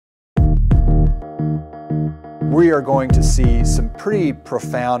we are going to see some pretty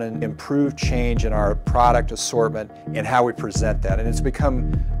profound and improved change in our product assortment and how we present that. And it's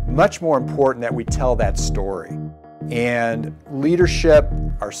become much more important that we tell that story. And leadership,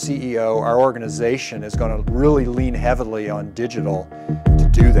 our CEO, our organization is going to really lean heavily on digital to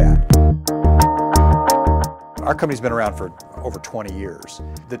do that. Our company's been around for over 20 years.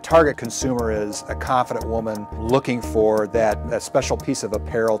 The target consumer is a confident woman looking for that special piece of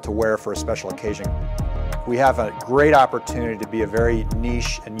apparel to wear for a special occasion. We have a great opportunity to be a very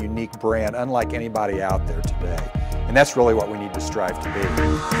niche and unique brand, unlike anybody out there today. And that's really what we need to strive to be.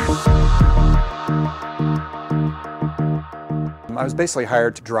 I was basically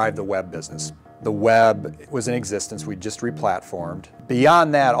hired to drive the web business. The web was in existence, we just replatformed.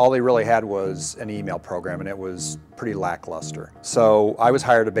 Beyond that, all they really had was an email program, and it was pretty lackluster. So I was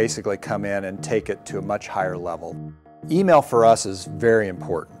hired to basically come in and take it to a much higher level. Email for us is very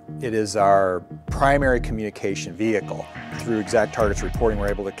important. It is our primary communication vehicle. Through ExactTarget's reporting, we're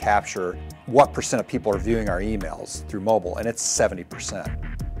able to capture what % of people are viewing our emails through mobile, and it's 70%.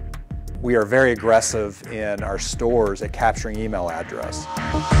 We are very aggressive in our stores at capturing email address.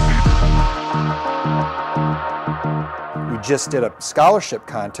 We just did a scholarship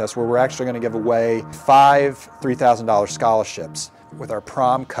contest where we're actually going to give away 5 $3,000 scholarships with our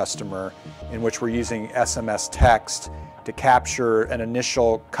prom customer, in which we're using SMS text to capture an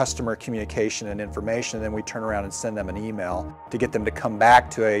initial customer communication and information, and then we turn around and send them an email to get them to come back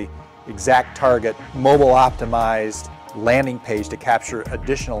to a ExactTarget mobile optimized landing page to capture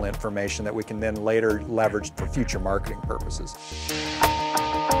additional information that we can then later leverage for future marketing purposes.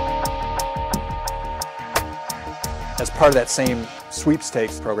 As part of that same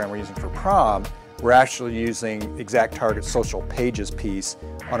sweepstakes program we're using for prom, we're actually using ExactTarget social pages piece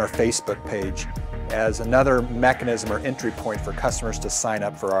on our Facebook page as another mechanism or entry point for customers to sign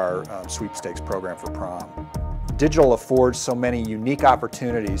up for our sweepstakes program for prom. Digital affords so many unique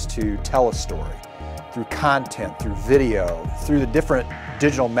opportunities to tell a story through content, through video, through the different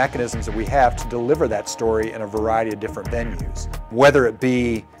digital mechanisms that we have to deliver that story in a variety of different venues. Whether it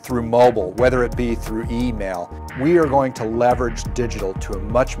be through mobile, whether it be through email, we are going to leverage digital to a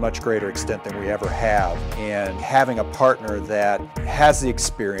much, much greater extent than we ever have. And having a partner that has the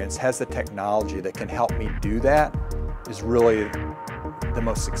experience, has the technology that can help me do that is really the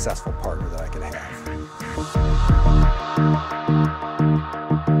most successful partner that I could have.